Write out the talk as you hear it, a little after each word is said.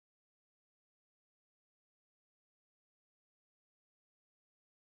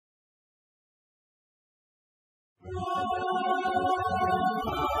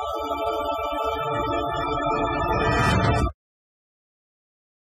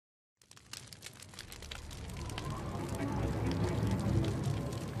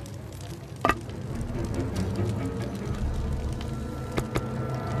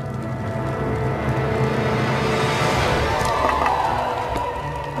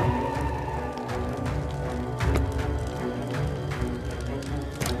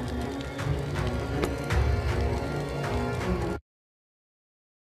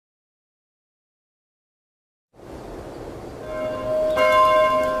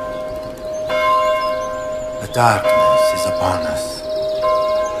Darkness is upon us.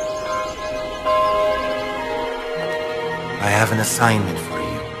 I have an assignment for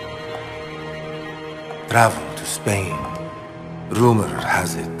you. Travel to Spain. Rumor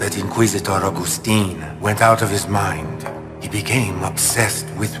has it that Inquisitor Augustine went out of his mind. He became obsessed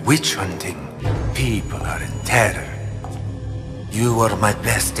with witch hunting. People are in terror. You are my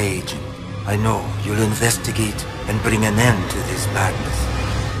best agent. I know you'll investigate and bring an end to this madness.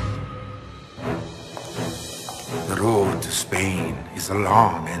 The road to Spain is a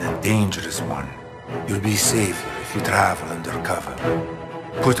long and a dangerous one. You'll be safer if you travel undercover.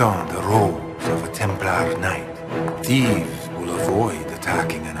 Put on the robes of a Templar knight. Thieves will avoid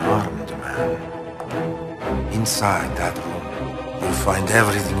attacking an armed man. Inside that room, you'll find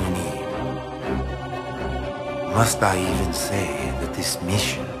everything you need. Must I even say that this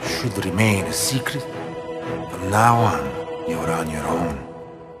mission should remain a secret? From now on, you're on your own.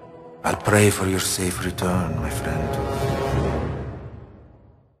 I'll pray for your safe return, my friend.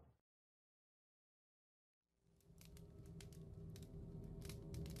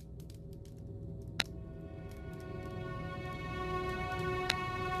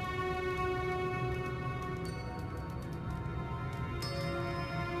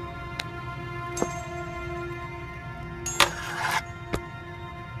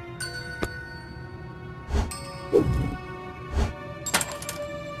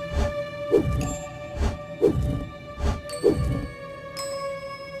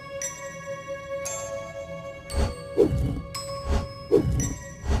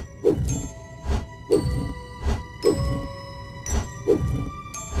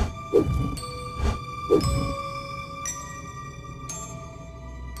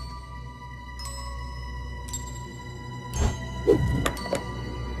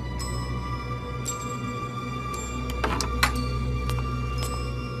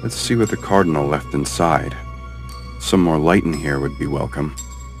 Let's see what the Cardinal left inside. Some more light in here would be welcome.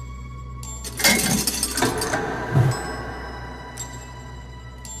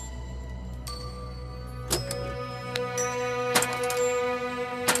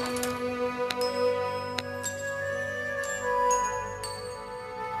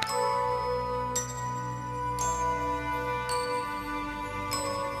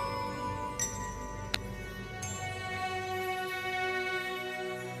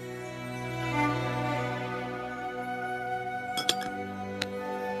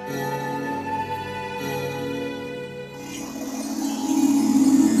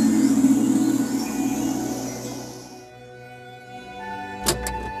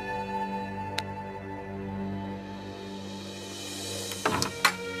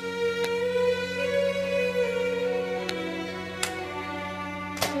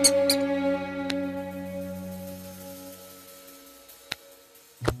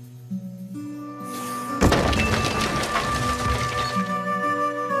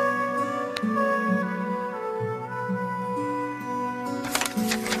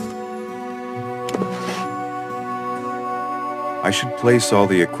 I should place all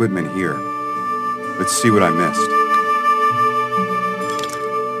the equipment here. Let's see what I missed.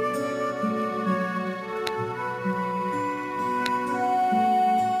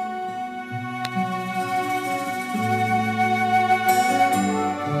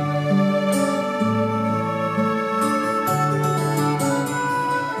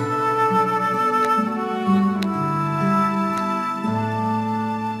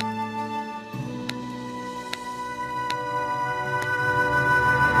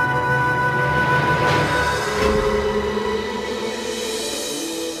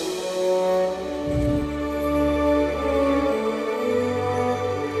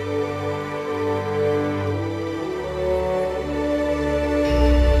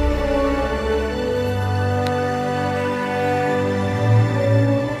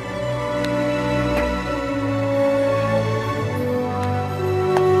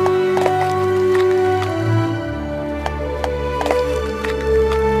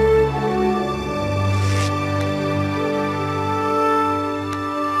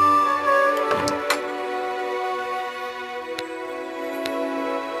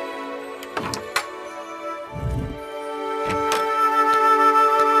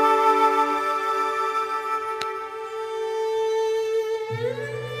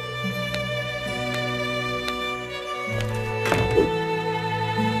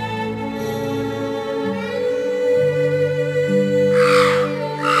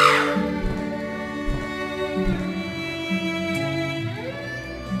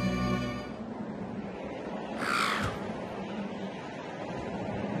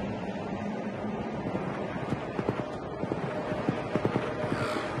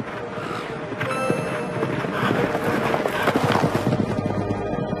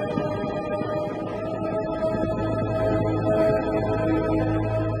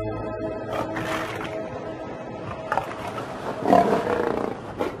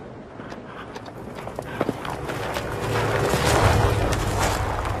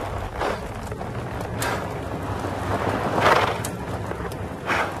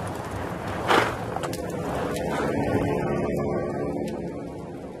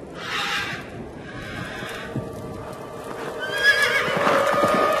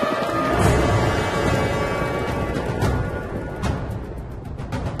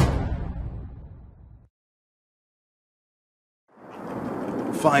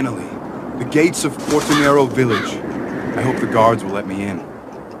 Finally, the gates of Portonero village. I hope the guards will let me in.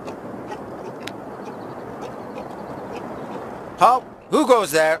 Halt! Who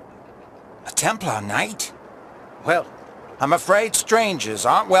goes there? A Templar knight? Well, I'm afraid strangers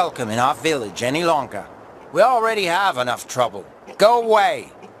aren't welcome in our village any longer. We already have enough trouble. Go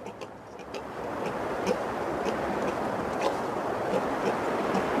away!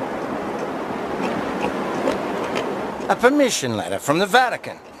 A permission letter from the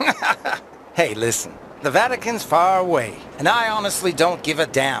Vatican. Hey, listen. The Vatican's far away, and I honestly don't give a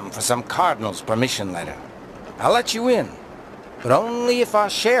damn for some cardinal's permission letter. I'll let you in, but only if our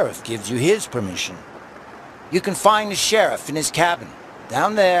sheriff gives you his permission. You can find the sheriff in his cabin,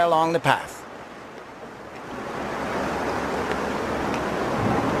 down there along the path.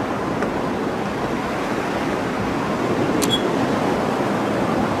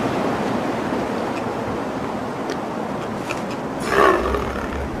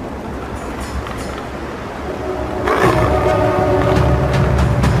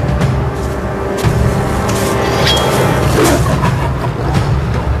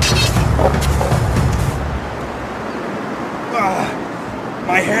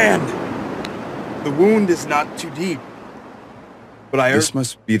 The wound is not too deep. But This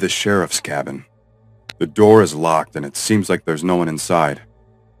must be the sheriff's cabin. The door is locked and it seems like there's no one inside.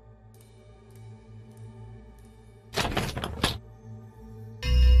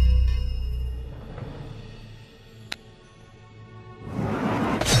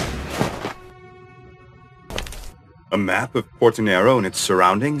 A map of Portonero and its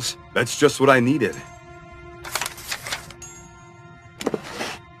surroundings? That's just what I needed.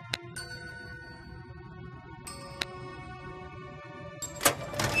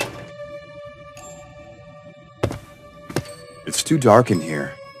 It's too dark in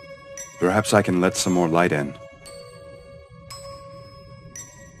here. Perhaps I can let some more light in.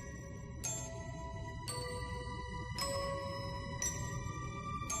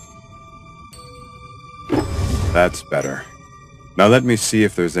 That's better. Now let me see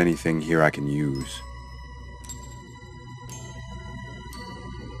if there's anything here I can use.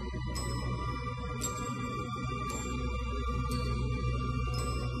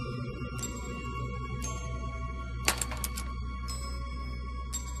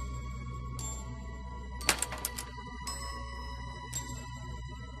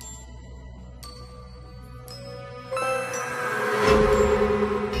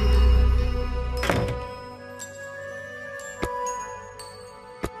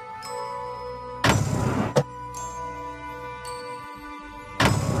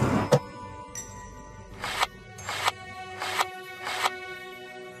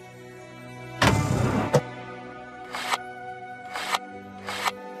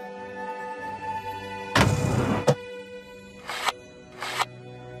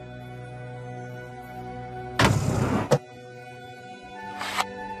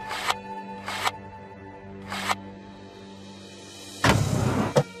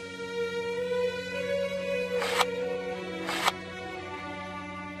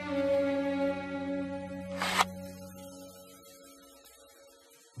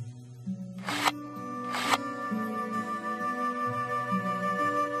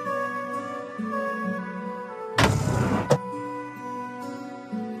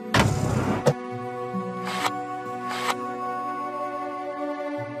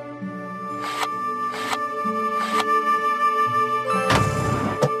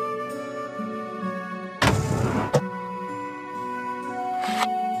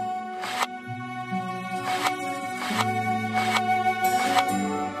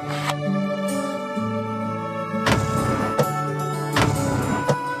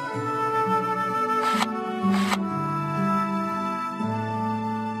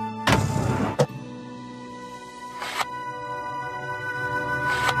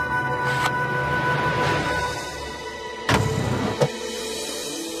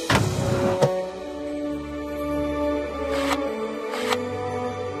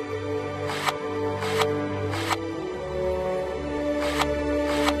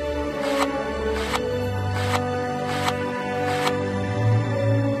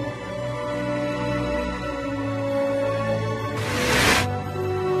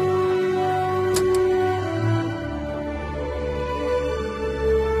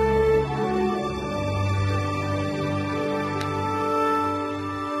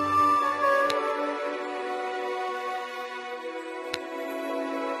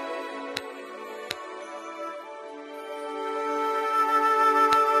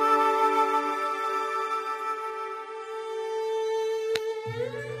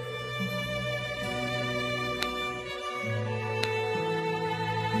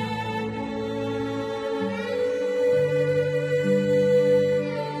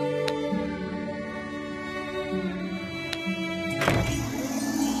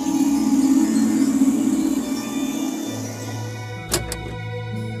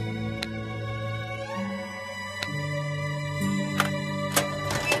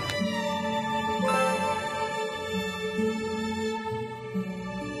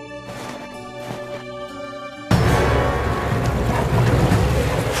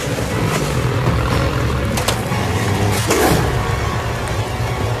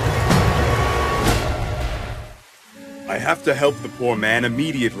 have to help the poor man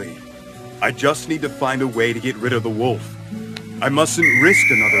immediately. I just need to find a way to get rid of the wolf. I mustn't risk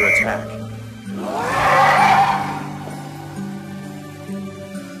another attack.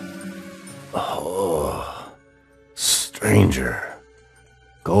 Oh, stranger,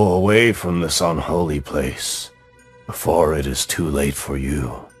 go away from this unholy place before it is too late for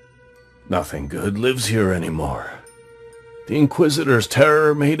you. Nothing good lives here anymore. The Inquisitor's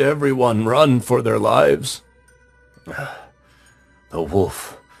terror made everyone run for their lives. The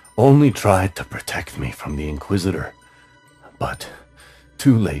wolf only tried to protect me from the Inquisitor, but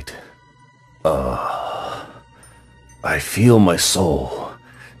too late. I feel my soul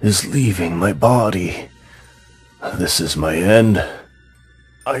is leaving my body. This is my end.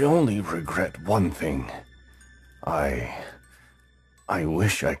 I only regret one thing. I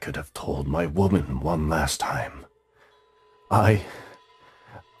wish I could have told my woman one last time. I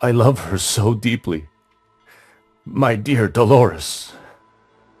love her so deeply. My dear Dolores.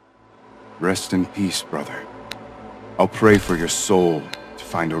 Rest in peace, brother. I'll pray for your soul to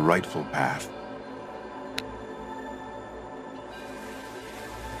find a rightful path.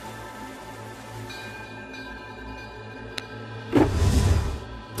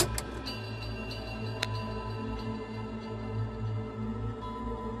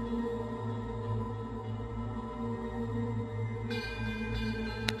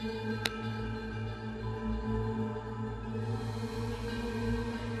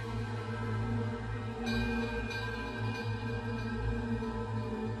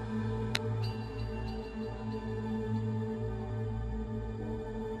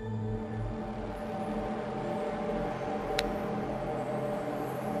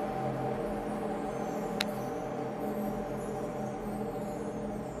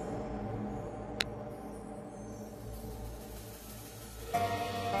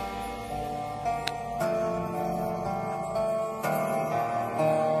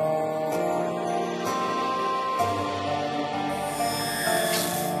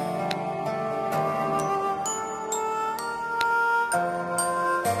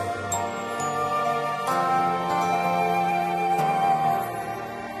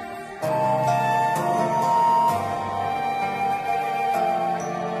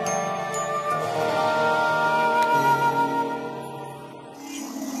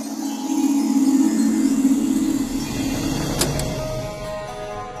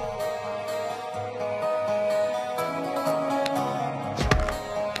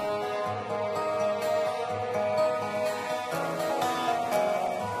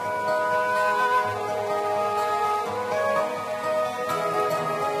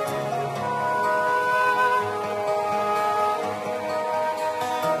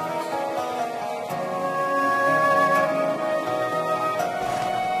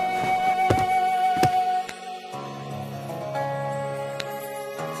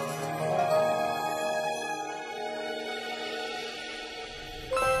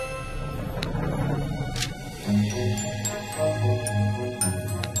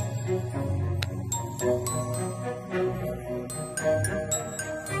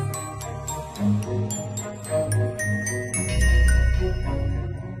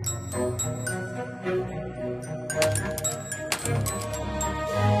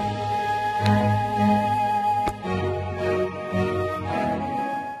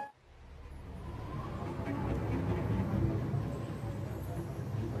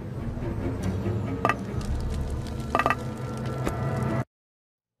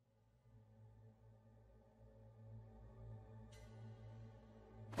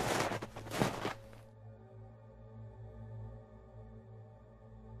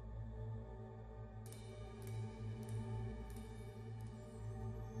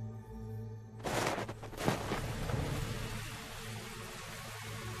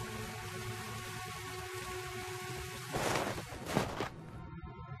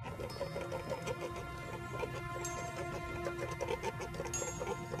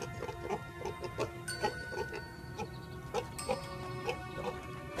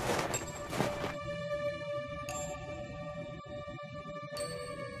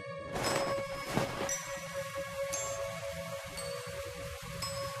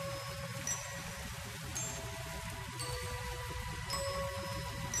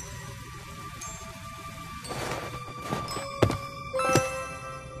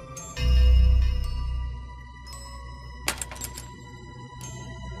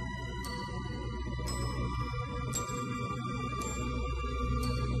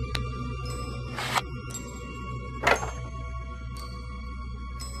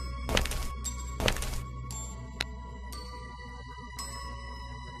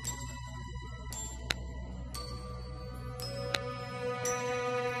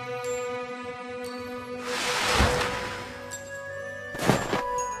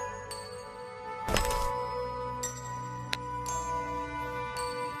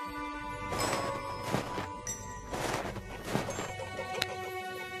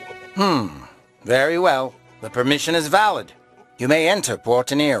 Very well. The permission is valid. You may enter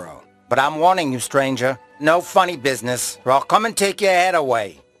Porto Nero. But I'm warning you, stranger. No funny business, or I'll come and take your head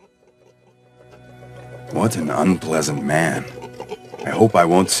away. What an unpleasant man. I hope I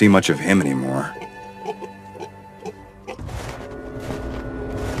won't see much of him anymore.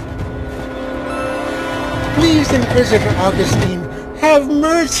 Please, Inquisitor Augustine, have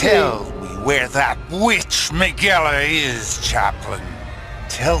mercy. Tell me where that witch Miguela is, Chaplain.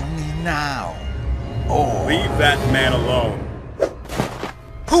 Tell me now. Oh. Leave that man alone.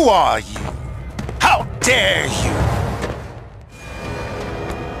 Who are you? How dare you?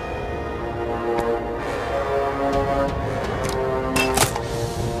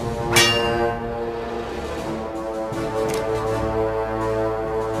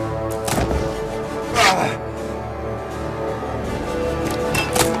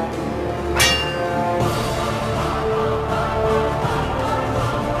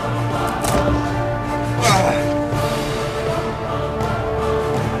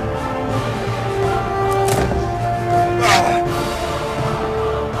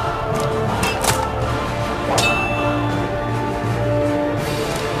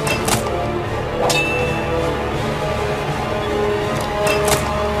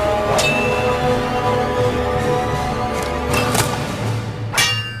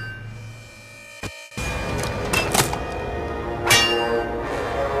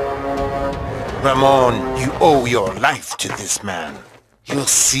 Ramon, you owe your life to this man. You'll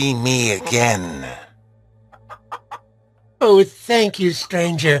see me again. Oh, thank you,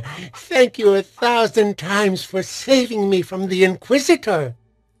 stranger. Thank you 1,000 times for saving me from the Inquisitor.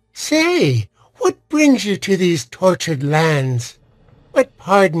 Say, what brings you to these tortured lands? But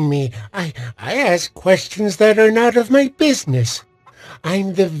pardon me, I ask questions that are not of my business.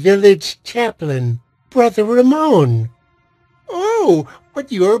 I'm the village chaplain, Brother Ramon. Oh,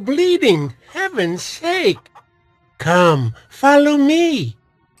 but you're bleeding. Heaven's sake. Come, follow me.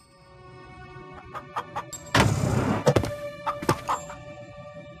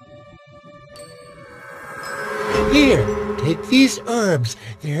 Here, take these herbs.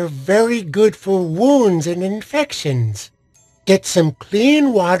 They're very good for wounds and infections. Get some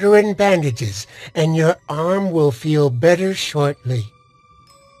clean water and bandages, and your arm will feel better shortly.